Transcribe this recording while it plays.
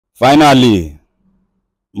Finally,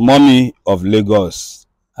 mommy of Lagos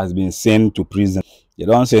has been sent to prison. They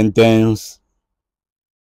don't sentence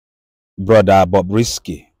brother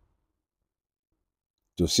Bobrisky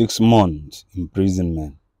to 6 months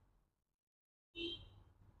imprisonment.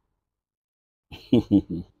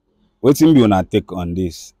 Wetin be una take on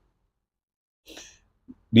this?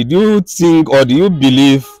 Did you think or do you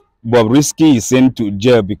believe Bobrisky is sent to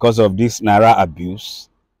jail because of this naira abuse?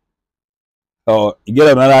 Or you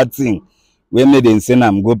get another thing wey make dem send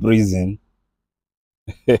am go prison?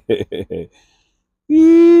 Think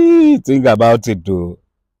about it though.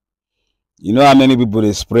 You know how many people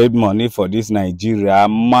they spread money for this Nigeria?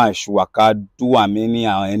 Mash, waka, do am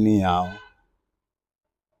anyhow.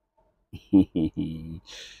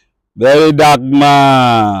 Very dark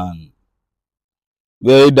man.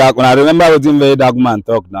 Very dark. When I remember what very dark man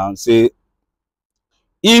talk now, say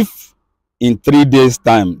if in 3 days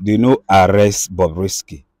time they no arrest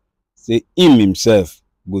Bobrisky, say him himself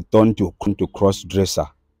go turn to cross dresser.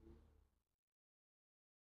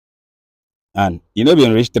 And you know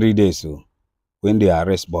been reach 3 days so when they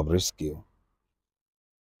arrest Bobrisky.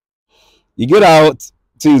 You get out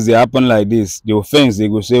things they happen like this, the offense they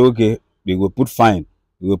go say okay, they go put fine,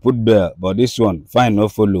 they go put bail, but this one fine no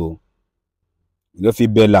follow. You go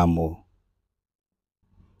fit bail am o.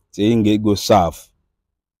 Say him go serve.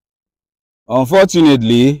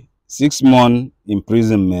 Unfortunately, 6 months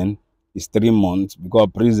imprisonment is 3 months because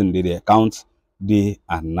prison they count day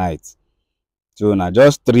and night. So now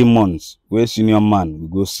just 3 months where senior man will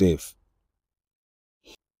go safe.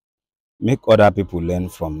 Make other people learn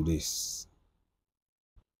from this.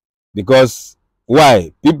 Because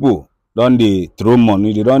why? People don't they throw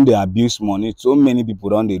money, they don't they abuse money. So many people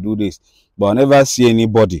don't they do this. But I never see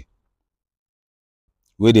anybody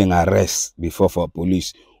where they arrest before for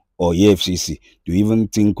police or EFCC to even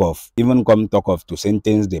think of, even come talk of to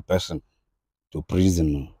sentence the person to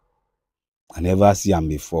prison. I never see them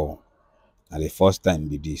before. And the first time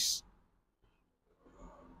be this.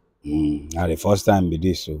 And the first time be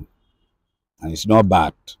this. So, and it's not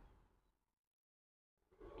bad.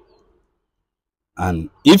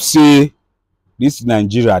 And if say this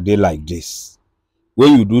Nigeria they like this,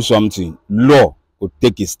 when you do something, law will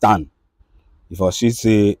take a stand. If I should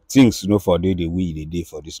say things for the way they day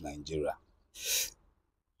for this Nigeria.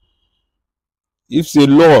 If say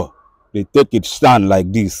law they take it stand like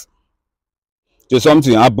this, so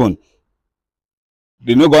something happen,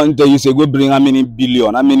 they no going to tell you say go bring how many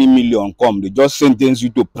billion, how many million come. They just sentence you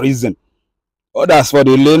to prison. Others for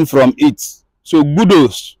they learn from it. So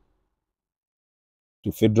kudos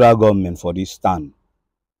to federal government for this stand.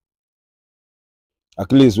 At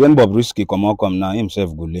least when Bobrisky come now,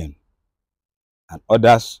 himself go learn. And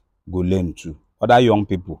others go learn too. Other young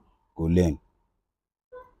people go learn.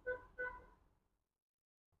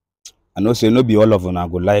 I know say no be all of them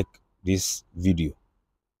go like this video.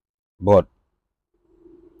 But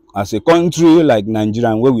as a country like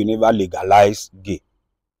Nigeria where we never legalize gay,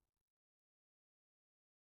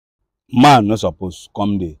 man not supposed to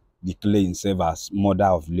come there declare himself as mother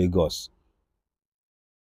of Lagos.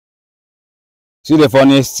 See the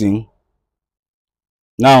funniest thing?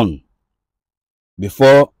 Now,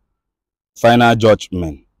 before final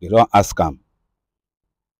judgment, they don't ask him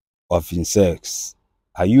of his sex.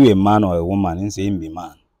 Are you a man or a woman? He say him be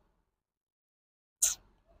man.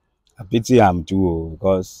 I pity him too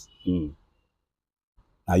because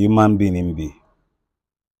a human being him be.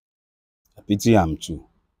 I pity him too.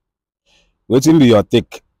 Wetin be your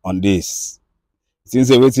take on this? Since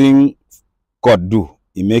everything court do,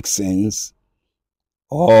 it makes sense,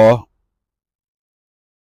 or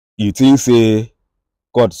you think say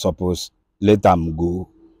court suppose let am go,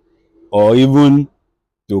 or even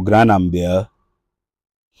to grant am bail?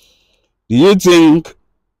 Do you think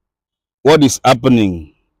what is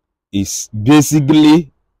happening is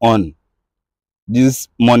basically on this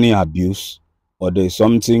money abuse, or there is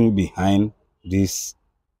something behind this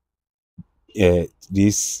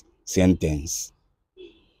this sentence?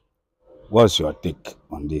 What's your take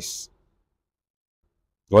on this?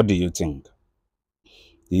 What do you think?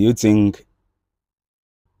 Do you think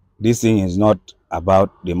this thing is not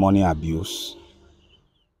about the money abuse?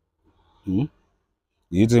 Do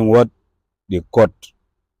you think what the court,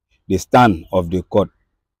 the stand of the court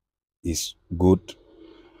is good?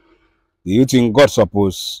 Do you think God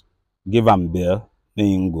suppose give am bail, let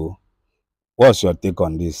him go? What's your take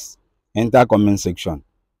on this? Enter comment section,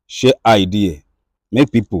 share idea,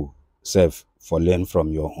 make people serve for learn from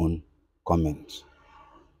your own comments.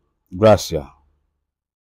 Gracias.